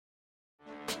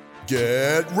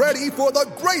Get ready for the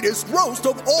greatest roast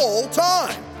of all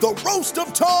time, the Roast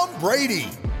of Tom Brady,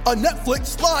 a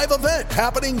Netflix live event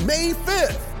happening May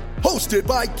 5th. Hosted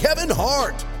by Kevin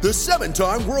Hart, the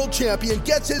 7-time world champion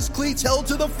gets his cleats held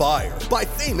to the fire by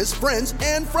famous friends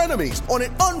and frenemies on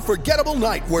an unforgettable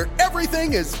night where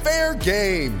everything is fair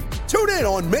game. Tune in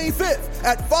on May 5th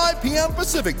at 5 p.m.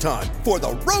 Pacific time for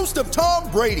the Roast of Tom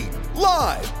Brady,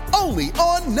 live only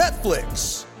on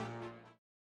Netflix.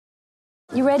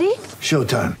 You ready?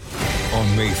 Showtime.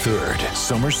 On May 3rd,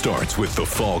 summer starts with The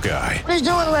Fall Guy. Let's do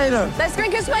it later. Let's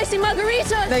drink a spicy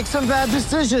margarita. Make some bad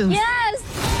decisions. Yes!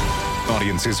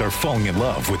 Audiences are falling in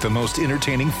love with the most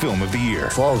entertaining film of the year.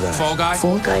 Fall Guy. Fall Guy?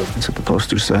 Fall guy. That's what the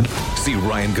poster said. See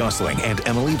Ryan Gosling and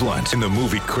Emily Blunt in the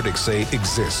movie critics say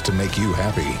exists to make you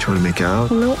happy. Trying to make it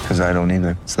out? Nope. Because I don't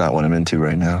either. It's not what I'm into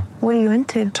right now. What are you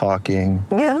into? Talking.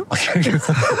 Yeah.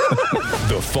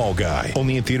 The Fall Guy.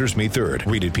 Only in theaters May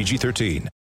 3rd. Rated PG-13.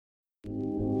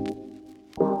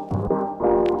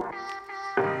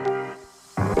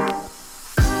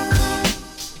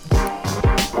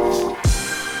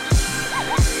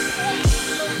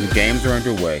 The games are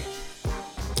underway,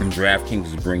 and DraftKings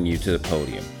is bringing you to the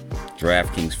podium.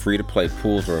 DraftKings free-to-play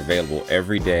pools are available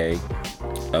every day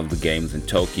of the games in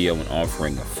Tokyo and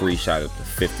offering a free shot up to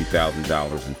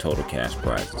 $50,000 in total cash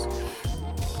prizes.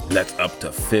 That's up to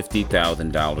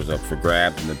 $50,000 up for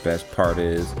grabs, and the best part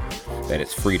is that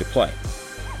it's free to play.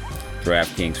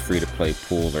 DraftKings free-to-play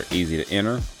pools are easy to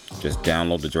enter. Just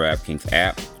download the DraftKings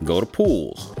app, go to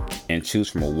pools, and choose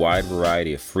from a wide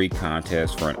variety of free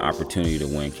contests for an opportunity to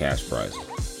win cash prizes.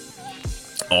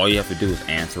 All you have to do is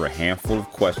answer a handful of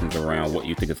questions around what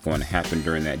you think is going to happen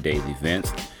during that day's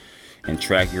events, and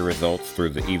track your results through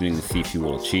the evening to see if you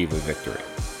will achieve a victory.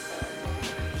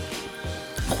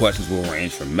 Questions will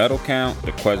range from medal count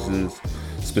to questions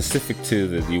specific to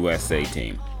the USA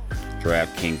team.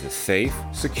 DraftKings is safe,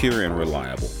 secure, and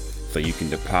reliable, so you can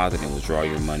deposit and withdraw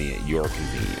your money at your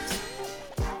convenience.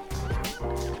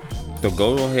 So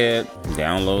go ahead,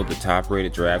 download the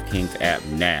top-rated DraftKings app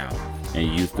now,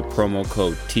 and use the promo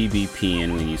code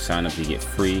TBPN when you sign up to get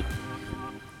free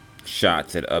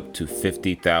shots at up to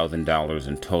 $50,000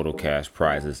 in total cash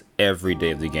prizes every day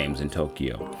of the games in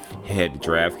Tokyo. Head to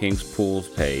DraftKings Pools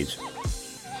page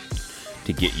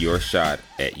to get your shot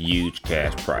at huge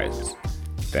cash prizes.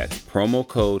 That's promo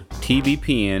code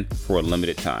TBPN for a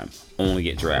limited time. Only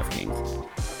at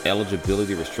DraftKings.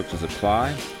 Eligibility restrictions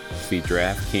apply. See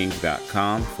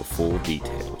DraftKings.com for full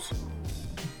details.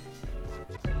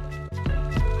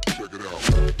 Check it out.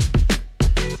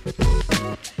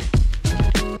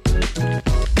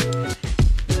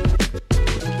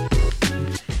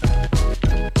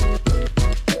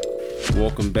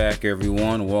 Welcome back,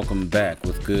 everyone. Welcome back.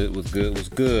 What's good?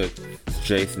 It's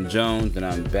Jason Jones, and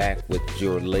I'm back with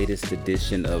your latest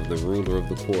edition of the Ruler of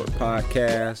the Court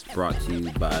podcast, brought to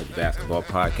you by the Basketball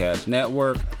Podcast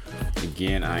Network.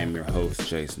 Again, I am your host,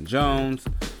 Jason Jones,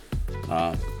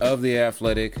 of The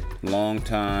Athletic,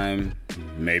 long-time,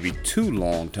 maybe too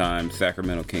long-time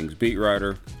Sacramento Kings beat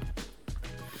writer.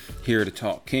 Here to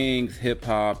talk Kings,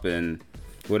 hip-hop, and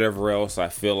whatever else I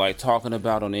feel like talking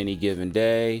about on any given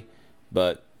day.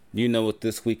 But you know what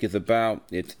this week is about.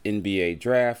 It's NBA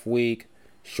Draft Week.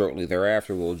 Shortly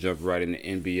thereafter, we'll jump right into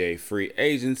NBA free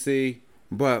agency.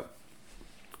 But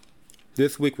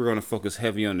this week, we're going to focus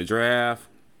heavy on the draft.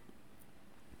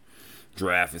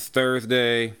 Draft is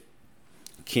Thursday.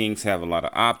 Kings have a lot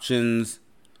of options.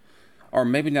 Or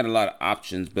maybe not a lot of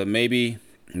options, but maybe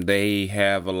they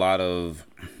have a lot of,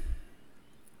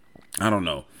 I don't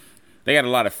know. They got a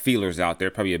lot of feelers out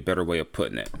there. Probably a better way of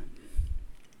putting it.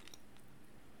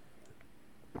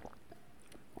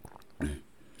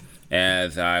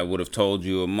 As I would have told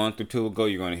you a month or two ago,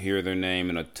 you're going to hear their name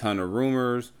in a ton of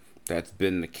rumors. That's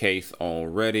been the case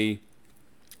already.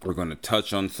 We're going to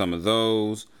touch on some of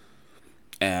those.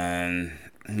 And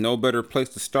no better place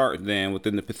to start than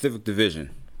within the Pacific Division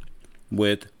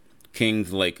with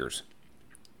Kings Lakers.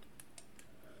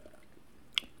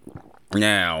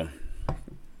 Now,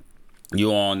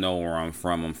 you all know where I'm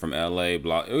from. I'm from LA.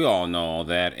 We all know all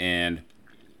that. And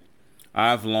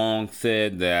I've long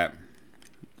said that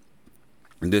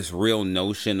this real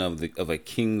notion of a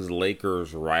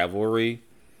Kings-Lakers rivalry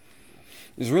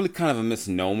is really kind of a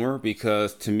misnomer,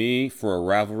 because to me, for a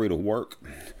rivalry to work,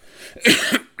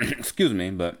 excuse me,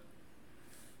 but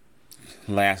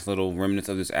last little remnants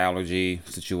of this allergy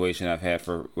situation I've had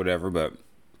for whatever, but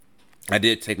I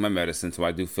did take my medicine, so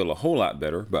I do feel a whole lot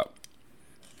better. But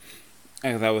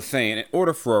as I was saying, in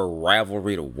order for a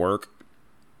rivalry to work,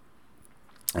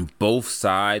 both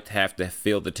sides have to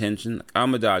feel the tension.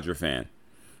 I'm a Dodger fan,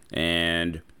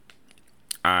 and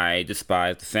I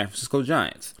despise the San Francisco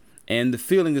Giants. And the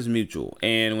feeling is mutual.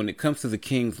 And when it comes to the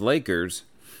Kings-Lakers,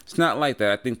 it's not like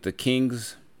that. I think the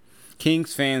Kings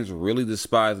fans really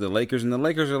despise the Lakers, and the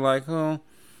Lakers are like, oh,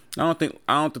 I don't think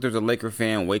there's a Laker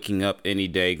fan waking up any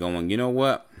day going, you know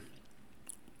what?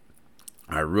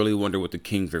 I really wonder what the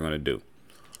Kings are going to do.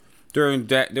 They're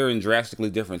in drastically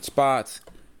different spots.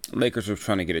 Lakers are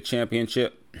trying to get a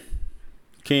championship.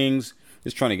 Kings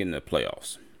is trying to get in the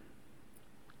playoffs.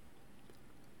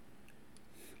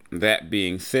 That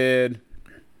being said,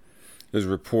 it was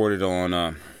reported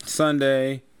on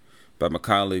Sunday by my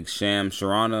colleague Sham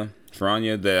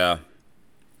Charania that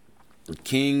the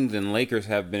Kings and Lakers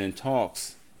have been in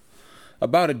talks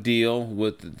about a deal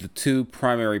with the two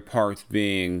primary parts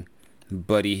being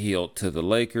Buddy Hield to the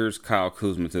Lakers, Kyle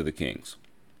Kuzma to the Kings.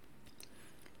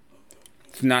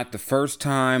 It's not the first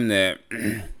time that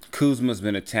Kuzma's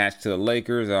been attached to the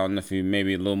Lakers. I don't know if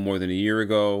maybe a little more than a year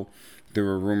ago, there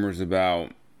were rumors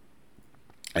about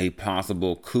a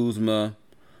possible Kuzma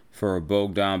for a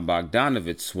Bogdan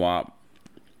Bogdanovic swap,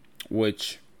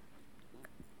 which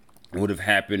would have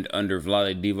happened under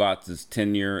Vlade Divac's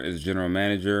tenure as general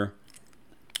manager.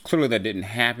 Clearly that didn't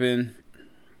happen,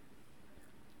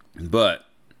 but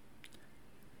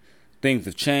things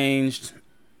have changed.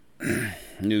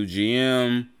 New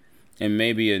GM, and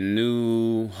maybe a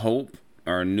new hope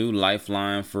or a new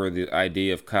lifeline for the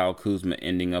idea of Kyle Kuzma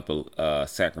ending up a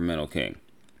Sacramento King.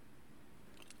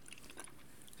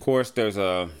 Of course, there's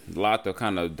a lot to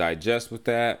kind of digest with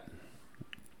that.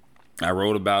 I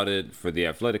wrote about it for The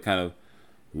Athletic, kind of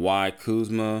why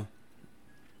Kuzma,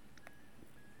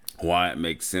 why it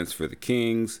makes sense for the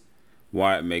Kings,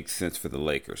 why it makes sense for the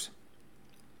Lakers.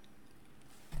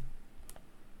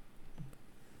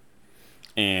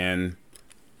 And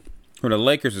for the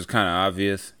Lakers, it's kind of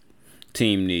obvious.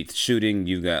 Team needs shooting.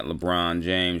 You got LeBron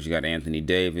James, you got Anthony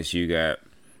Davis, you got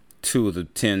 2 of the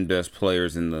 10 best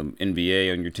players in the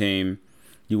NBA on your team.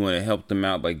 You want to help them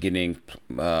out by getting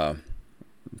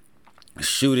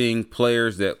shooting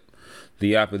players that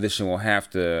the opposition will have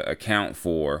to account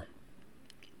for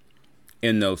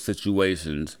in those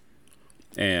situations.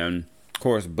 And of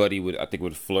course, Buddy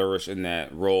would flourish in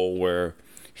that role where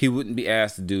he wouldn't be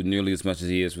asked to do nearly as much as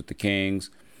he is with the Kings.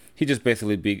 He just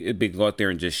basically be go out there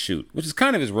and just shoot, which is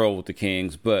kind of his role with the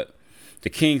Kings. But the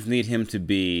Kings need him to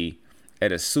be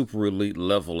at a super elite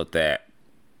level at that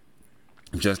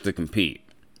just to compete.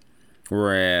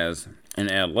 Whereas in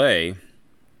LA,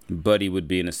 Buddy would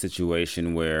be in a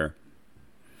situation where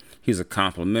he's a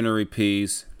complementary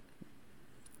piece.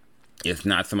 It's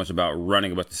not so much about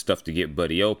running about the stuff to get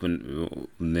Buddy open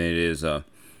than it is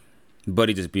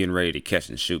Buddy just being ready to catch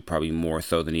and shoot, probably more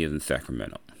so than he is in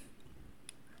Sacramento.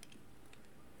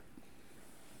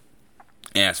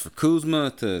 As for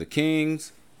Kuzma to the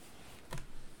Kings,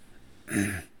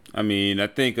 I mean, I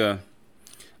think a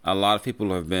lot of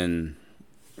people have been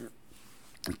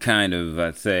kind of,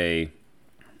 I'd say,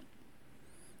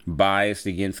 biased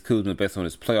against Kuzma based on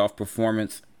his playoff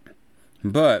performance.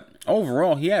 But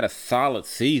overall, he had a solid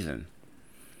season,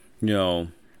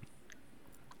 and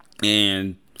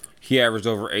he averaged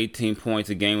over 18 points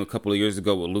a game a couple of years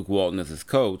ago with Luke Walton as his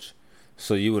coach.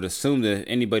 So you would assume that if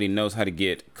anybody knows how to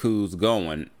get Kuz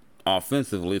going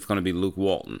offensively, it's going to be Luke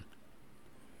Walton.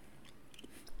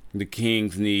 The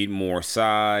Kings need more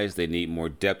size. They need more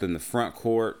depth in the front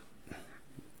court.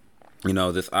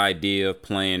 This idea of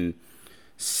playing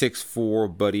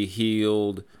 6'4", Buddy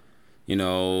Hield,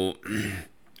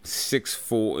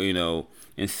 6'4",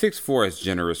 and 6'4" is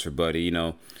generous for Buddy,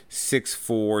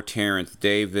 6'4", Terrence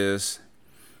Davis,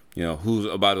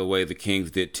 who's, by the way, the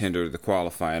Kings did tender the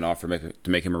qualifying offer to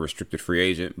make him a restricted free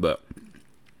agent, but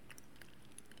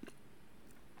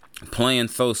playing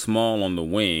so small on the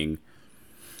wing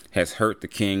has hurt the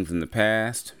Kings in the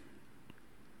past,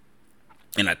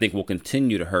 and I think will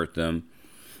continue to hurt them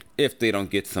if they don't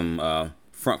get some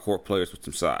front court players with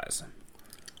some size.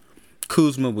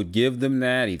 Kuzma would give them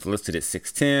that. He's listed at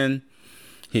 6'10".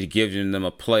 He'd give them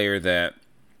a player that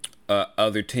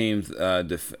other teams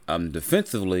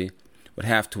defensively would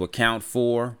have to account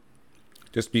for,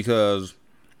 just because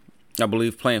I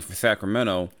believe playing for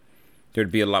Sacramento,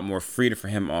 there'd be a lot more freedom for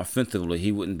him offensively.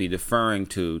 He wouldn't be deferring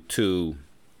to two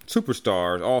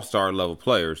superstars, all-star level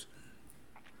players.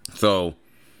 So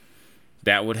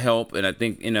that would help. And I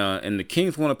think, and the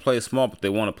Kings want to play small, but they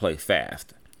want to play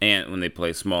fast. And when they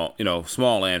play small,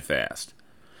 small and fast.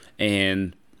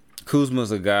 And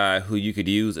Kuzma's a guy who you could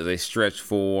use as a stretch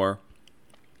four,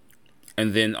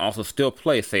 and then also still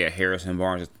play, say, a Harrison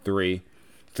Barnes at 3.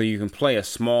 So you can play a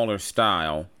smaller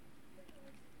style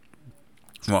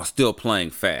while still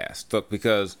playing fast.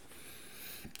 Because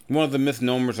one of the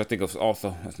misnomers, I think, of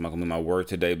also, that's not going to be my word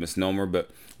today, misnomer, but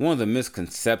one of the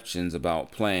misconceptions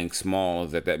about playing small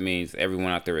is that means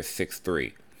everyone out there is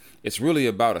 6'3". It's really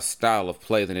about a style of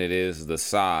play than it is the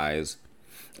size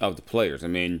of the players. I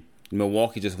mean,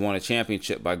 Milwaukee just won a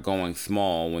championship by going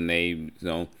small when they,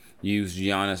 used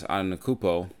Giannis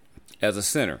Antetokounmpo as a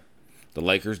center. The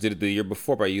Lakers did it the year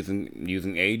before by using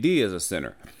AD as a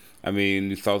center. I mean,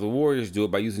 you saw the Warriors do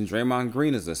it by using Draymond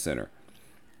Green as a center.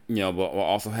 But while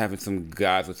also having some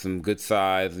guys with some good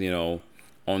size,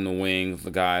 on the wings,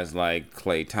 the guys like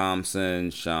Klay Thompson,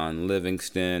 Sean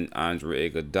Livingston, Andre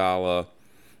Iguodala,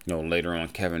 later on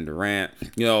Kevin Durant,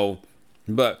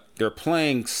 but they're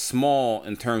playing small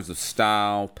in terms of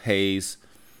style, pace,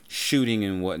 shooting,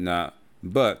 and whatnot,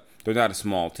 but they're not a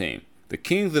small team. The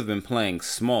Kings have been playing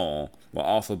small while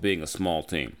also being a small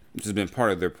team, which has been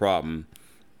part of their problem,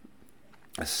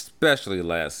 especially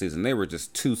last season. They were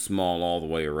just too small all the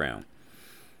way around.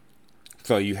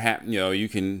 So you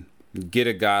can get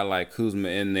a guy like Kuzma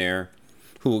in there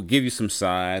who will give you some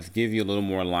size, give you a little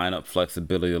more lineup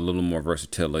flexibility, a little more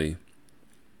versatility,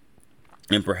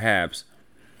 and perhaps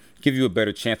give you a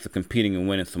better chance of competing and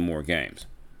winning some more games.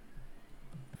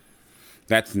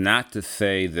 That's not to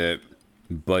say that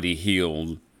Buddy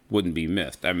Hield wouldn't be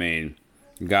missed. I mean,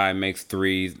 guy makes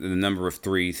threes, the number of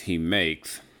threes he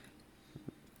makes,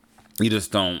 you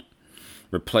just don't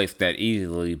replace that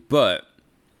easily. But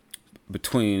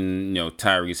between,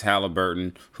 Tyrese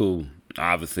Halliburton, who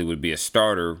obviously would be a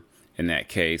starter in that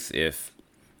case if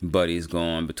Buddy's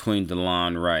gone, between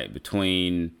DeLon Wright,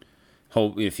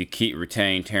 hope if you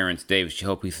retain Terrence Davis, you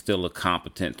hope he's still a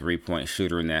competent three-point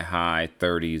shooter in that high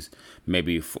 30s,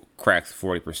 maybe cracks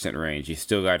 40% range. If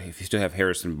you still have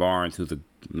Harrison Barnes, who's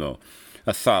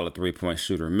a solid three-point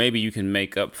shooter, maybe you can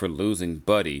make up for losing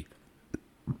Buddy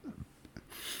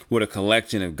with a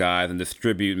collection of guys and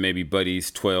distribute maybe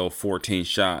Buddy's 12, 14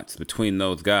 shots between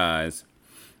those guys,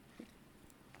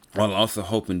 while also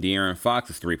hoping De'Aaron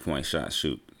Fox's three-point shot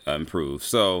shoot improves.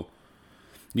 So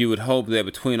you would hope that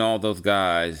between all those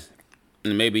guys,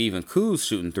 and maybe even Kuz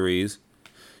shooting threes,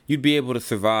 you'd be able to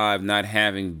survive not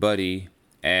having Buddy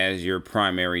as your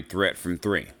primary threat from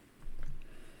three.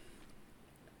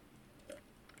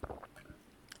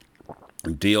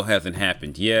 The deal hasn't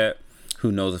happened yet.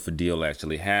 Who knows if a deal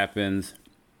actually happens?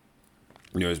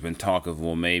 There's been talk of,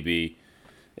 maybe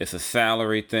it's a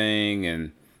salary thing,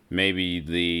 and maybe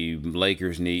the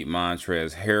Lakers need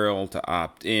Montrezl Harrell to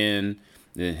opt in.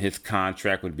 Then his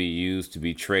contract would be used to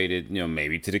be traded,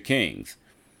 maybe to the Kings,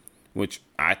 which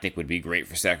I think would be great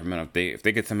for Sacramento. If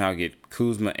they could somehow get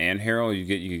Kuzma and Harrell,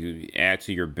 you add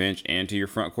to your bench and to your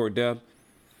front court depth,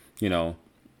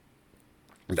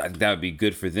 that would be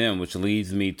good for them, which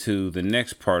leads me to the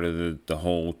next part of the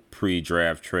whole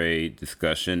pre-draft trade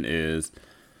discussion is,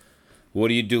 what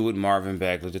do you do with Marvin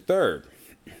Bagley III?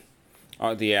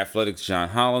 The Athletic's John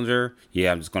Hollinger.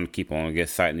 Yeah, I'm just going to keep on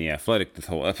citing the Athletic this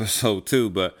whole episode too,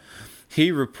 but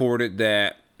he reported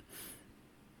that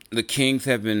the Kings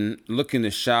have been looking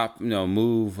to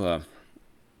move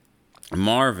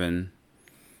Marvin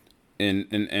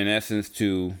in essence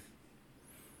to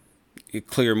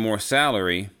clear more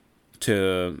salary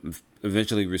to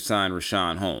eventually resign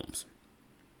Richaun Holmes.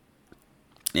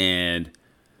 And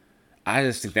I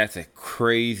just think that's a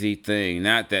crazy thing.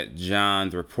 Not that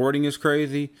John's reporting is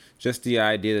crazy, just the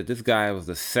idea that this guy was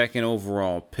the second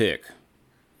overall pick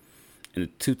in the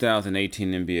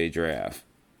 2018 NBA draft.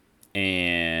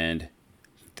 And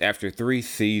after 3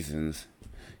 seasons,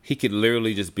 he could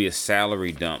literally just be a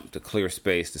salary dump to clear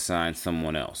space to sign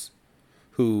someone else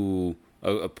who,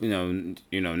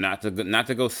 not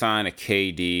to go sign a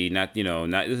KD,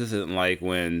 this isn't like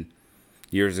when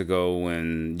years ago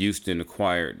when Houston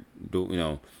acquired,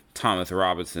 Thomas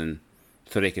Robinson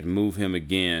so they could move him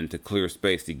again to clear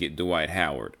space to get Dwight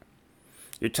Howard.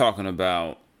 You're talking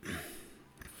about,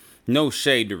 no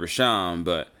shade to Richaun,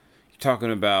 but you're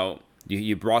talking about,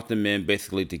 you brought them in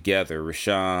basically together.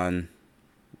 Richaun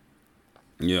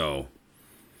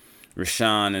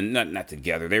and not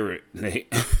together.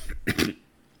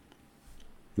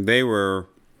 They were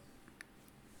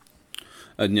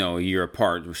a year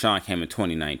apart. Richaun came in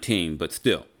 2019, but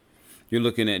still, you're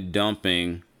looking at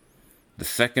dumping the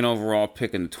second overall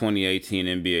pick in the 2018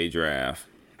 NBA draft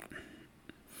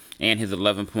and his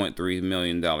 $11.3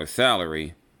 million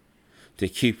salary to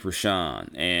keep Richaun.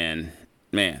 And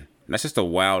man, that's just a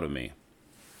wow to me.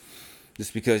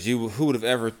 Just because who would have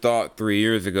ever thought 3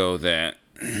 years ago that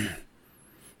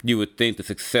you would think the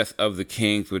success of the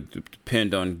Kings would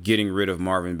depend on getting rid of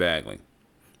Marvin Bagley.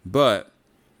 But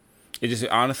it just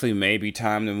honestly may be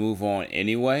time to move on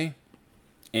anyway.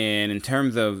 And in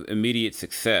terms of immediate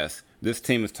success, This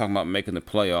team is talking about making the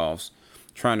playoffs,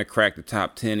 trying to crack the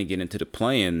top 10 and get into the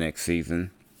play-in next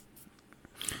season.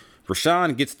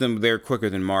 Rashawn gets them there quicker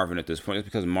than Marvin at this point. It's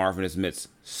because Marvin has missed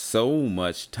so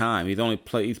much time.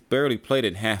 He's barely played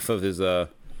in half of his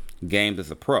games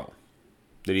as a pro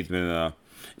that he's been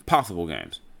possible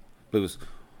games. But it was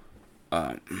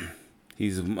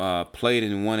he's played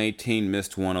in 118,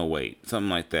 missed 108, something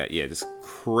like that. Yeah, just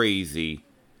crazy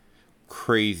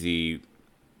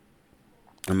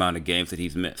amount of games that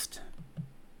he's missed.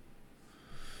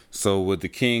 So would the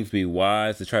Kings be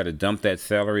wise to try to dump that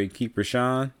salary and keep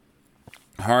Rashawn?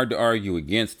 Hard to argue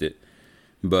against it,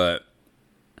 but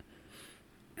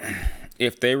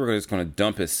if they were just going to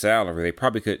dump his salary, they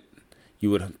probably could.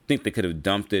 You would think they could have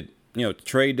dumped it, at the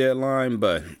trade deadline.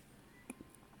 But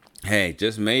hey,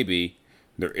 just maybe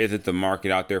there isn't the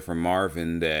market out there for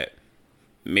Marvin that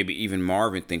maybe even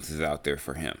Marvin thinks is out there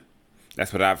for him.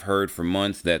 That's what I've heard for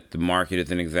months, that the market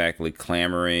isn't exactly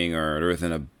clamoring, or there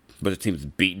isn't a bunch of teams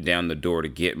beating down the door to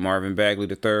get Marvin Bagley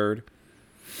III.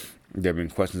 There have been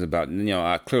questions about,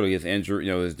 clearly his injury,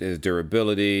 his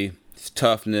durability, his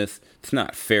toughness. It's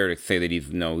not fair to say that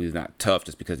he's not tough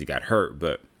just because he got hurt,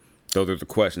 but those are the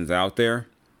questions out there.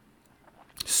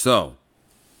 So,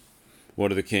 what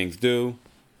do the Kings do?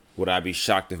 Would I be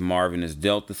shocked if Marvin is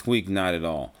dealt this week? Not at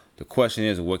all. The question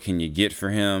is, what can you get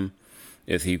for him?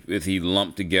 Is he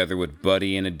lumped together with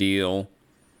Buddy in a deal?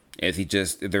 Is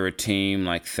there a team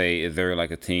like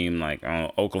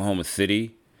Oklahoma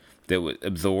City that would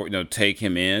absorb, take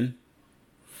him in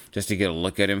just to get a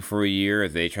look at him for a year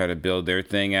as they try to build their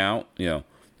thing out? There's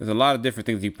a lot of different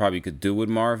things you probably could do with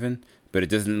Marvin, but it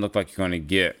doesn't look like you're going to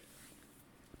get,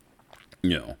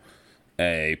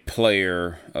 a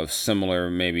player of similar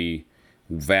maybe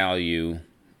value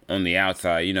on the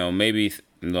outside. Maybe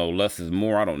less is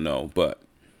more. I don't know, but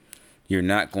you're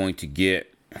not going to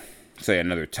get, say,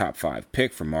 another top 5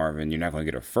 pick for Marvin. You're not going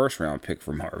to get a first round pick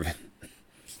for Marvin.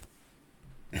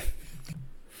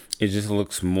 It just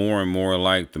looks more and more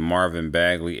like the Marvin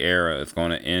Bagley era is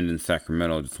going to end in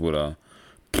Sacramento just with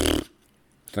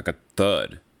it's like a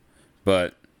thud.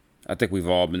 But I think we've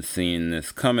all been seeing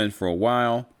this coming for a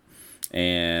while,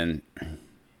 and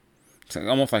it's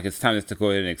almost like it's time just to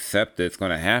go ahead and accept that it's going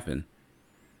to happen.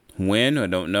 When? I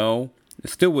don't know.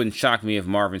 It still wouldn't shock me if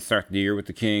Marvin started the year with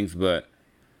the Kings, but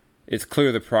it's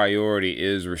clear the priority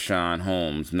is Richaun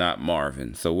Holmes, not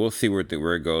Marvin. So we'll see where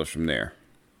it goes from there.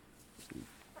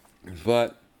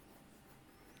 But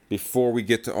before we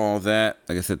get to all that,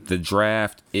 like I said, the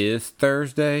draft is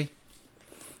Thursday.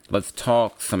 Let's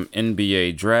talk some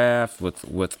NBA draft,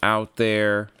 what's out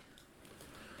there,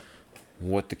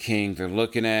 what the Kings are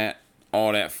looking at,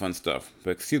 all that fun stuff.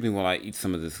 But excuse me while I eat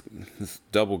some of this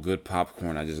double good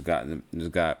popcorn I just got.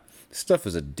 This stuff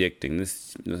is addicting.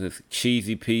 This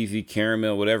cheesy peasy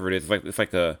caramel, whatever it is. It's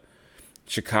like a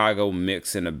Chicago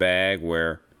mix in a bag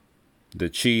where the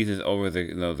cheese is over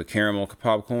the caramel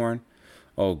popcorn.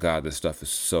 Oh God, this stuff is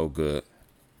so good.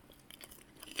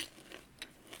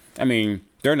 I mean,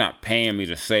 they're not paying me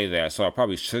to say that, so I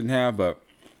probably shouldn't have, but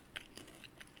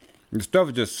the stuff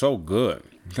is just so good.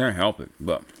 Can't help it,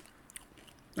 but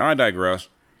I digress.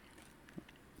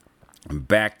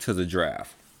 Back to the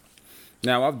draft.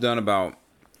 Now, I've done about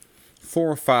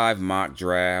 4 or 5 mock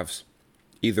drafts,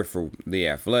 either for The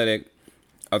Athletic,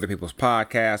 other people's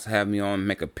podcasts have me on,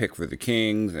 make a pick for the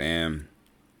Kings, and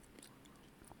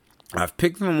I've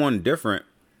picked someone different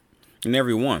in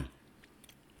every one.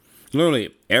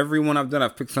 Literally, every one I've done,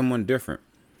 I've picked someone different.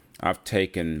 I've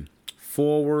taken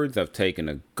forwards, I've taken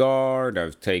a guard,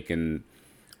 I've taken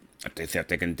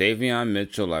Davion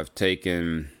Mitchell, I've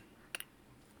taken,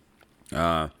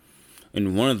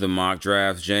 in one of the mock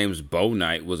drafts, James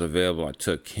Bouknight was available. I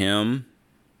took him.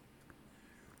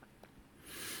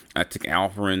 I took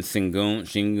Alperen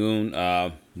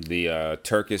Sengun, the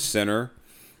Turkish center.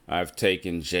 I've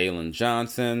taken Jalen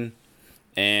Johnson.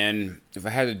 And if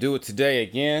I had to do it today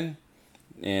again,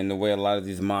 and the way a lot of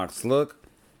these mocks look,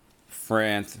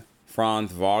 Franz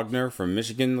Wagner from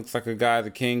Michigan looks like a guy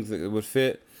the Kings that would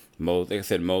fit. Like I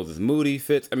said, Moses Moody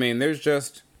fits. I mean, I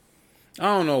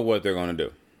don't know what they're going to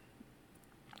do.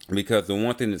 Because the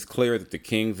one thing that's clear that the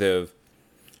Kings have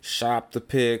shopped the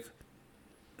pick,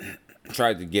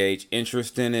 tried to gauge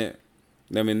interest in it.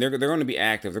 I mean, they're going to be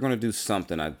active. They're going to do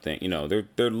something, I think.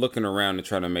 They're looking around to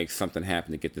try to make something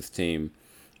happen to get this team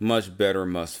much better,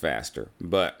 much faster.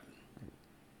 But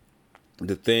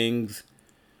the things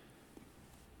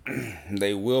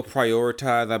they will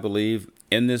prioritize, I believe,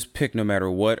 in this pick, no matter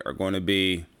what, are going to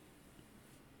be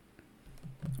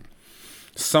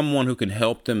someone who can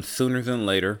help them sooner than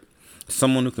later,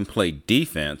 someone who can play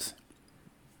defense,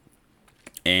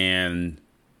 and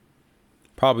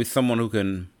Probably someone who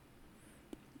can,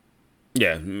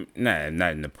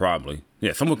 probably.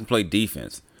 Yeah, someone who can play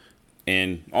defense.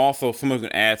 And also someone who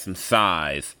can add some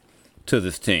size to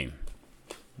this team.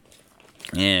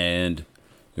 And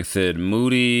like I said,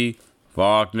 Moody,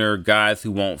 Wagner, guys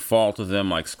who won't fall to them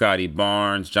like Scotty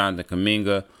Barnes, Jonathan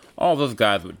Kuminga, all those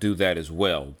guys would do that as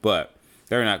well. But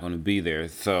they're not going to be there.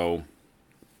 So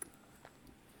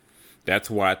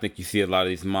that's why I think you see a lot of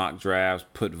these mock drafts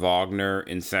put Wagner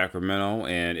in Sacramento,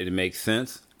 and it makes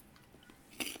sense.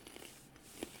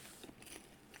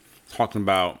 Talking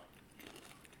about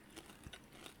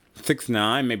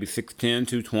 6'9", maybe 6'10",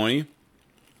 220.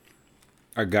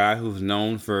 A guy who's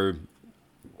known for,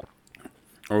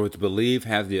 or who's believed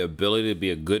has the ability to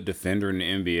be a good defender in the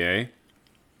NBA.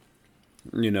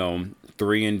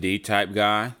 3-and-D type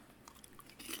guy.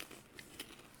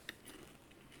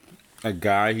 A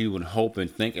guy you would hope and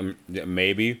think that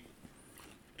maybe,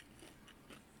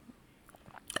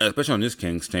 especially on this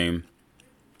Kings team,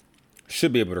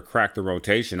 should be able to crack the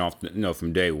rotation off,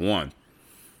 from day one,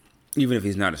 even if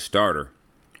he's not a starter.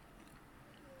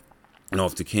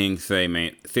 If the Kings say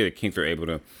the Kings are able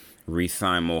to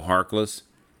re-sign Mo Harkless,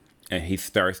 and he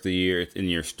starts the year, and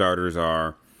your starters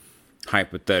are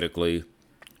hypothetically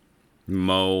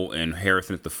Mo and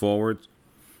Harrison at the forwards.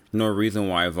 No reason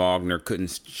why Wagner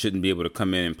shouldn't be able to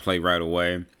come in and play right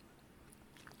away.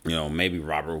 Maybe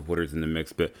Robert Woodard's in the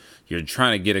mix, but you're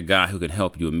trying to get a guy who can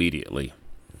help you immediately.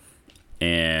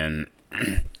 And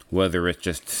whether it's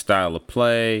just style of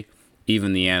play,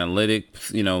 even the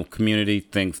analytics, community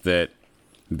thinks that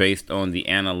based on the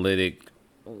analytic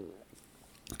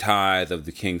ties of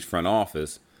the Kings front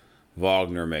office,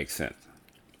 Wagner makes sense.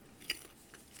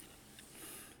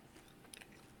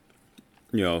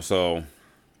 So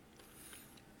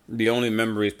the only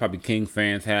memories probably King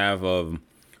fans have of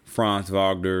Franz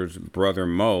Wagner's brother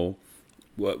Mo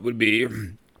would be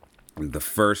the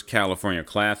first California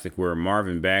Classic where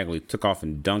Marvin Bagley took off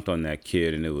and dunked on that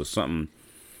kid, and it was something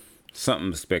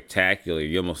spectacular.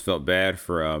 You almost felt bad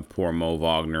for poor Mo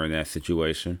Wagner in that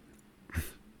situation.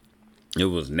 It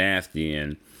was nasty,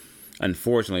 and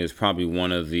unfortunately, it's probably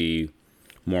one of the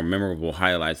more memorable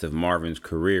highlights of Marvin's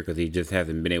career because he just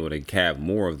hasn't been able to have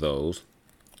more of those.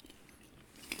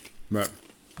 But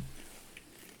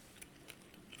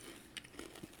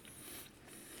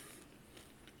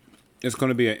it's going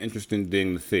to be an interesting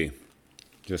thing to see.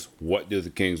 Just what do the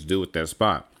Kings do with that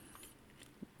spot?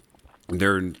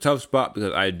 They're in a tough spot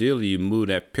because ideally you move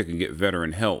that pick and get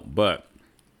veteran help, but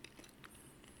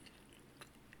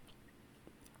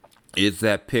is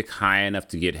that pick high enough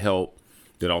to get help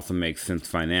that also makes sense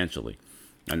financially?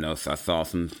 I saw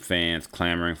some fans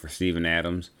clamoring for Steven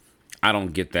Adams. I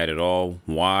don't get that at all.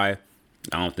 Why?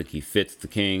 I don't think he fits the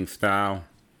Kings style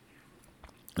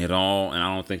at all, and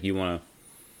I don't think you want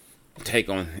to take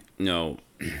on,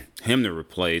 him to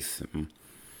replace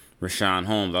Richaun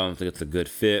Holmes. I don't think it's a good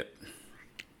fit.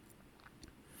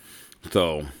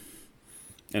 So,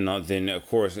 and then of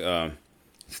course,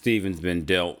 Steven's been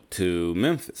dealt to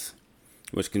Memphis,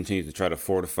 which continues to try to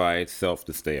fortify itself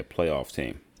to stay a playoff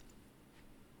team.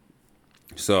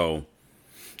 So,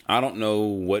 I don't know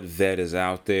what vet is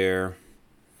out there.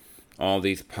 All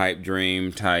these pipe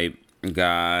dream type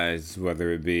guys,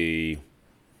 whether it be,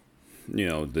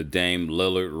 the Dame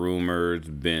Lillard rumors,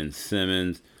 Ben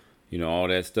Simmons, all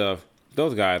that stuff.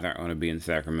 Those guys aren't going to be in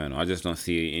Sacramento. I just don't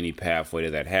see any pathway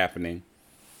to that happening.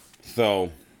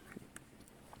 So,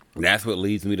 that's what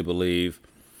leads me to believe,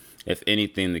 if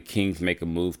anything, the Kings make a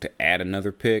move to add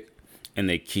another pick, and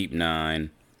they keep 9.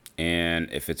 And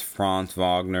if it's Franz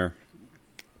Wagner,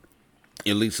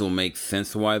 at least it'll make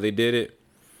sense why they did it.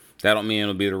 That don't mean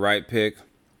it'll be the right pick.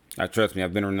 Trust me,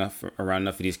 I've been around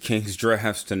enough of these Kings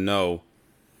drafts to know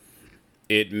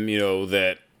it.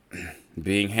 That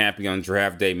being happy on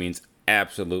draft day means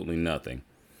absolutely nothing,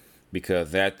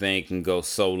 because that thing can go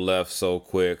so left so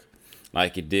quick,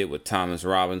 like it did with Thomas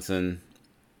Robinson,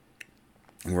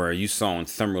 where you saw in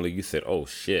Summer League, you said, "Oh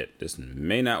shit, this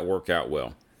may not work out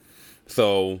well."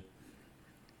 So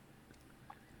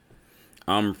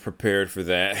I'm prepared for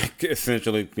that.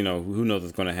 Essentially, who knows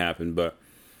what's going to happen, but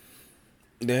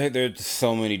there's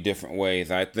so many different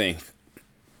ways. I think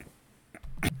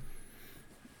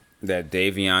that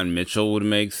Davion Mitchell would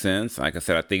make sense. Like I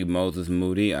said, I think Moses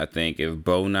Moody. I think if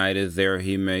Bo Knight is there,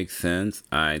 he makes sense.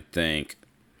 I think,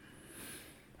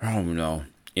 I don't know.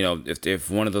 If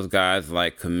one of those guys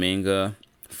like Kuminga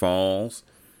falls,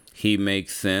 he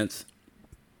makes sense.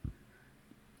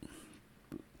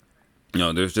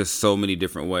 There's just so many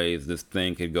different ways this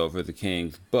thing could go for the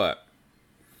Kings. But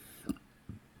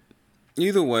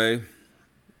either way,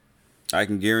 I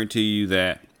can guarantee you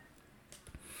that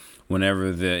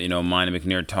whenever Monty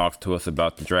McNair talks to us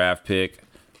about the draft pick,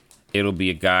 it'll be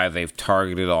a guy they've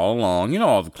targeted all along. You know,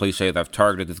 all the cliches, I've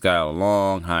targeted this guy all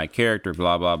along, high character,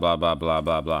 blah, blah, blah, blah, blah,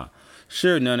 blah, blah.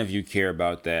 Sure, none of you care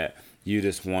about that. You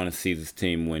just want to see this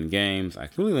team win games. I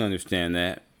completely understand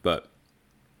that, but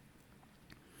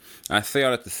I say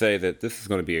all that to say that this is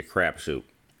going to be a crapshoot.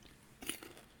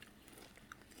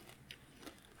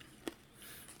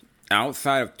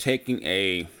 Outside of taking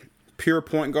a pure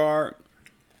point guard,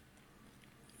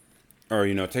 or,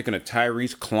 taking a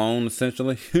Tyrese clone,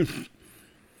 essentially,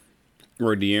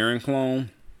 or a De'Aaron clone,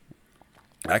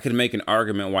 I could make an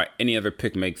argument why any other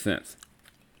pick makes sense.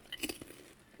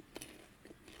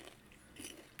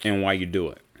 And why you do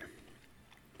it.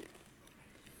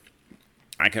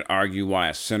 I could argue why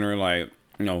a center like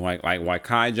why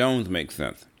Kai Jones makes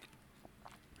sense.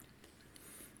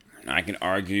 I can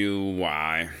argue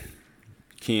why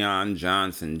Keon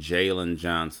Johnson, Jalen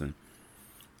Johnson,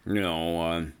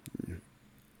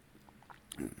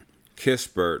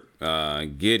 Kispert,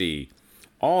 Giddey,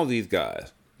 all these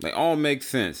guys, they all make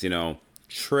sense.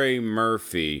 Trey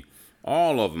Murphy,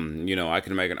 all of them, I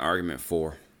can make an argument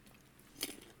for.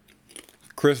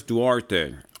 Chris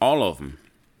Duarte, all of them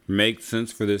make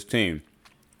sense for this team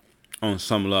on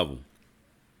some level.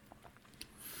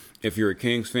 If you're a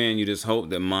Kings fan, you just hope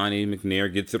that Monty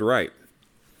McNair gets it right.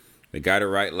 They got it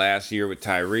right last year with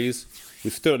Tyrese.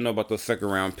 We still don't know about those second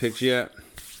round picks yet.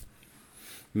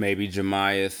 Maybe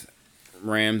Jemias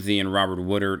Ramsey and Robert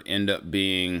Woodard end up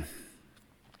being,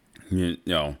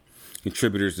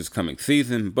 contributors this coming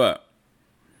season, but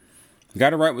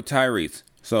got it right with Tyrese.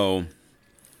 So,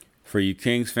 for you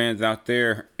Kings fans out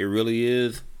there, it really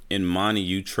is in Monty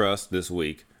you trust this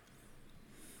week.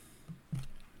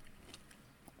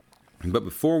 But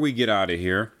before we get out of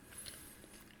here,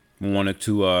 I wanted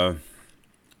to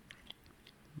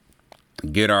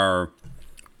get our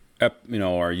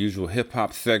usual hip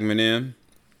hop segment in.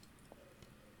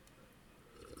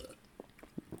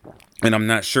 And I'm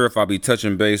not sure if I'll be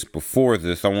touching base before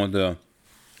this. I want to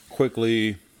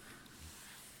quickly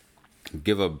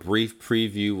give a brief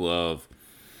preview of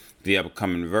the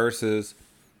upcoming verses.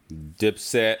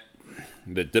 Dipset,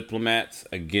 the Diplomats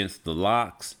against the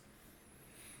Locks.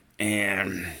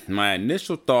 And my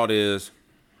initial thought is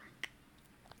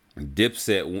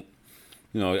Dipset,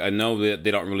 I know that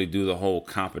they don't really do the whole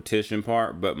competition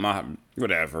part, but my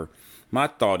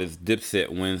thought is Dipset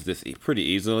wins this pretty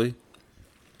easily.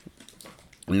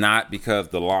 Not because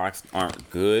the Locks aren't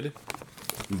good,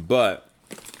 but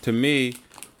to me,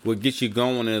 what gets you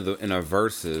going in a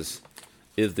versus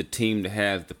is the team that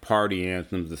has the party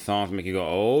anthems, the songs make you go,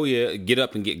 oh yeah, get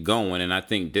up and get going. And I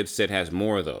think Dipset has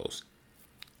more of those.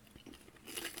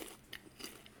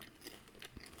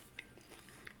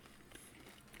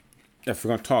 If we're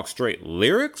going to talk straight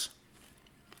lyrics,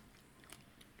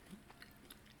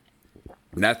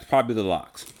 that's probably the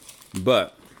Locks.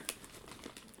 But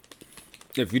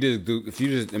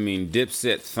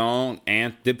Dipset song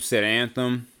and Dipset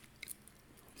anthem,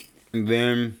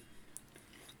 then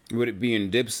would it be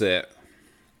in Dipset?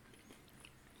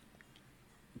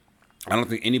 I don't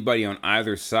think anybody on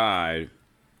either side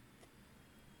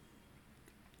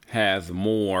has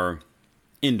more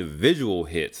individual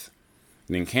hits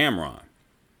than Cameron.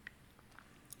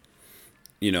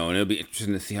 And it'll be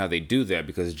interesting to see how they do that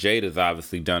because Jada's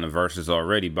obviously done the verses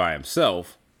already by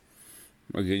himself.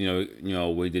 We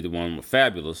did the one with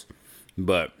Fabulous,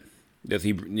 but does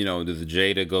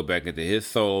Jada go back into his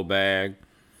solo bag?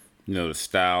 The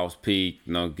Styles peak,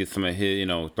 get some of his,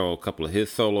 throw a couple of his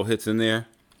solo hits in there.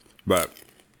 But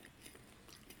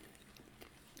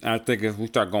I think if we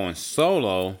start going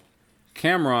solo,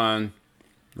 Cameron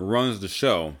runs the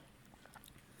show.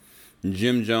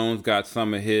 Jim Jones got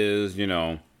some of his,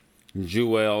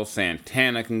 Joel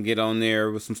Santana can get on there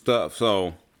with some stuff.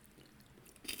 So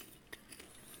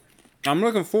I'm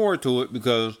looking forward to it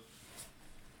because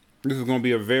this is going to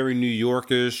be a very New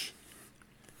Yorkish,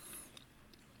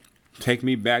 take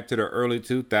me back to the early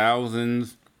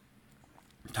 2000s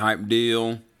type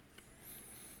deal.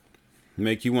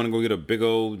 Make you want to go get a big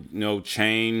old,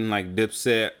 chain like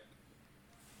Dipset.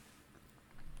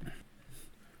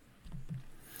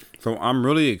 So I'm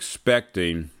really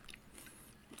expecting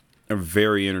a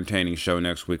very entertaining show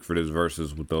next week for this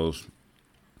versus with those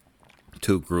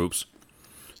two groups.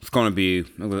 It's going to be, I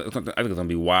think it's going to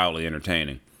be wildly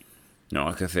entertaining.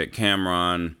 Like I said,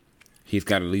 Cameron, he's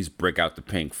got to at least break out the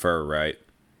pink fur, right?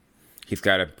 He's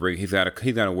got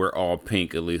to wear all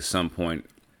pink at least some point,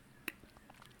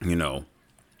 and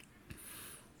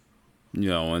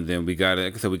then we got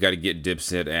to get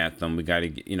Dipset anthem. We got to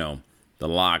get, The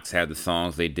Lox had the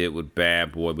songs they did with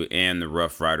Bad Boy and the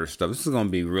Rough Rider stuff. This is going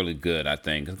to be really good, I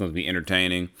think. It's going to be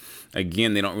entertaining.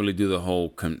 Again, they don't really do the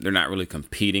whole... they're not really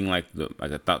competing like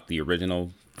I thought the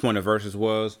original point of Versus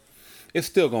was. It's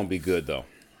still going to be good, though.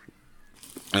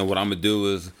 And what I'm going to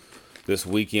do is this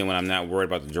weekend, when I'm not worried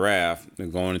about the draft,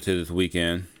 and going into this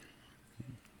weekend,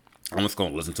 I'm just going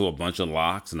to listen to a bunch of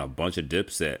Lox and a bunch of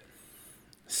Dipset.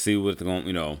 See what they're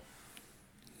going,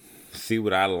 see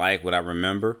what I like, what I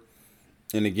remember.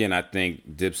 And again, I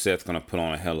think Dipset's going to put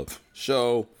on a hell of a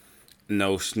show.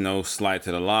 No slight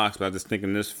to the Lox, but I just think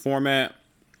in this format,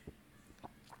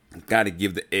 got to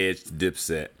give the edge to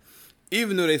Dipset.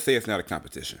 Even though they say it's not a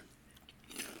competition.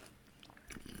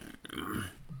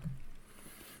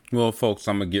 Well, folks,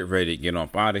 I'm going to get ready to get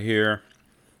up out of here.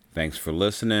 Thanks for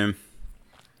listening.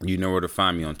 You know where to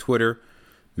find me on Twitter,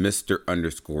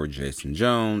 Mr._Jason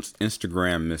Jones.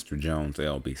 Instagram, Mr. Jones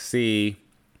LBC.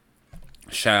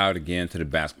 Shout out again to the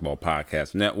Basketball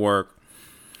Podcast Network.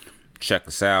 Check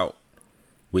us out.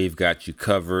 We've got you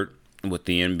covered with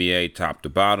the NBA top to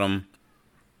bottom.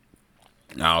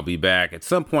 I'll be back at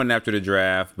some point after the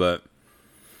draft, but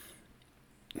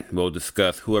we'll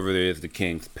discuss whoever is the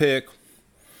Kings pick,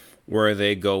 where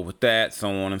they go with that, so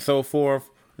on and so forth.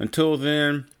 Until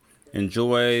then,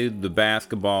 enjoy the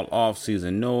basketball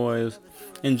off-season noise.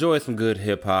 Enjoy some good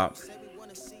hip-hop.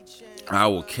 I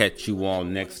will catch you all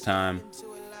next time.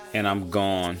 And I'm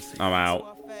gone. I'm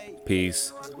out.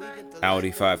 Peace.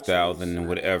 Audi 5000 and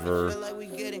whatever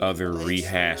other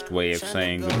rehashed way of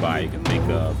saying goodbye you can think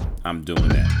of. I'm doing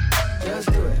that. Let's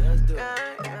do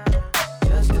it.